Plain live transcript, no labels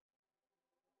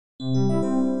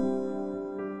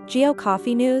Geo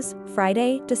Coffee News,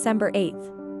 Friday, December 8th.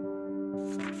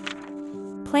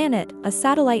 Planet, a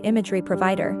satellite imagery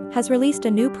provider, has released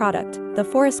a new product, the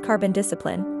Forest Carbon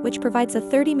Discipline, which provides a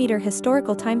 30-meter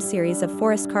historical time series of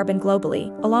forest carbon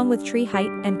globally, along with tree height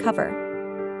and cover.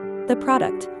 The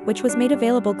product, which was made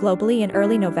available globally in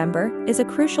early November, is a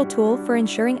crucial tool for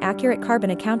ensuring accurate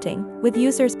carbon accounting, with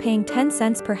users paying 10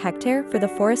 cents per hectare for the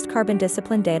Forest Carbon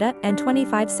Discipline data and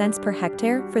 25 cents per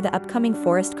hectare for the upcoming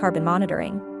forest carbon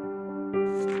monitoring.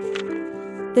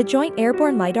 The Joint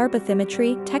Airborne LiDAR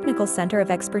Bathymetry Technical Center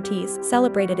of Expertise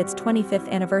celebrated its 25th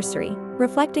anniversary,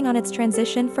 reflecting on its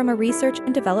transition from a research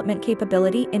and development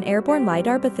capability in airborne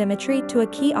LiDAR bathymetry to a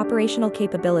key operational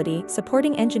capability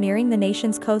supporting engineering the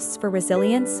nation's coasts for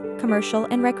resilience, commercial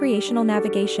and recreational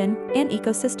navigation, and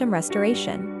ecosystem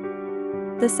restoration.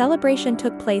 The celebration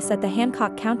took place at the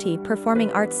Hancock County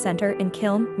Performing Arts Center in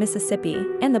Kiln, Mississippi,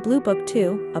 and the Blue Book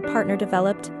 2, a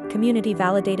partner-developed,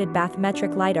 community-validated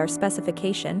bathymetric LiDAR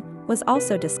specification, was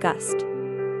also discussed.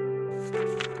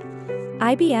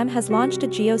 IBM has launched a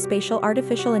geospatial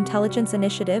artificial intelligence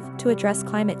initiative to address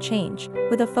climate change,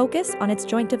 with a focus on its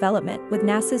joint development with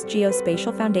NASA's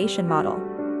Geospatial Foundation model.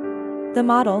 The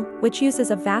model, which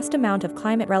uses a vast amount of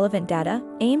climate-relevant data,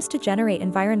 aims to generate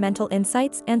environmental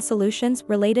insights and solutions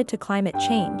related to climate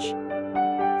change.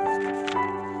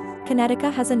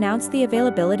 Kinetica has announced the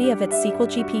availability of its SQL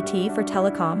GPT for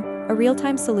telecom, a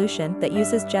real-time solution that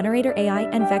uses generator AI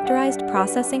and vectorized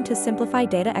processing to simplify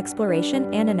data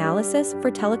exploration and analysis for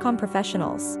telecom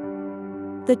professionals.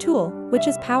 The tool, which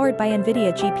is powered by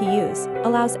NVIDIA GPUs,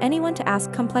 allows anyone to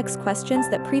ask complex questions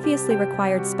that previously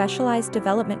required specialized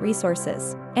development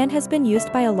resources, and has been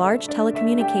used by a large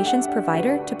telecommunications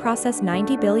provider to process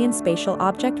 90 billion spatial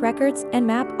object records and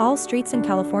map all streets in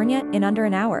California in under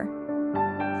an hour.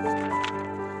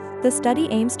 The study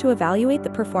aims to evaluate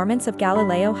the performance of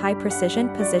Galileo high-precision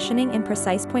positioning in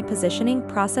precise point positioning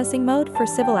processing mode for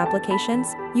civil applications,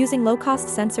 using low-cost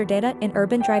sensor data in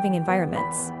urban driving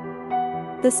environments.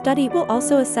 The study will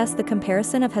also assess the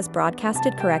comparison of HAS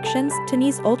broadcasted corrections to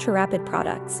NI's ultra-rapid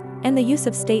products, and the use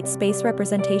of state space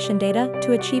representation data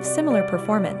to achieve similar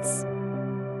performance.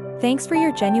 Thanks for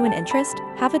your genuine interest.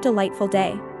 Have a delightful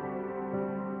day.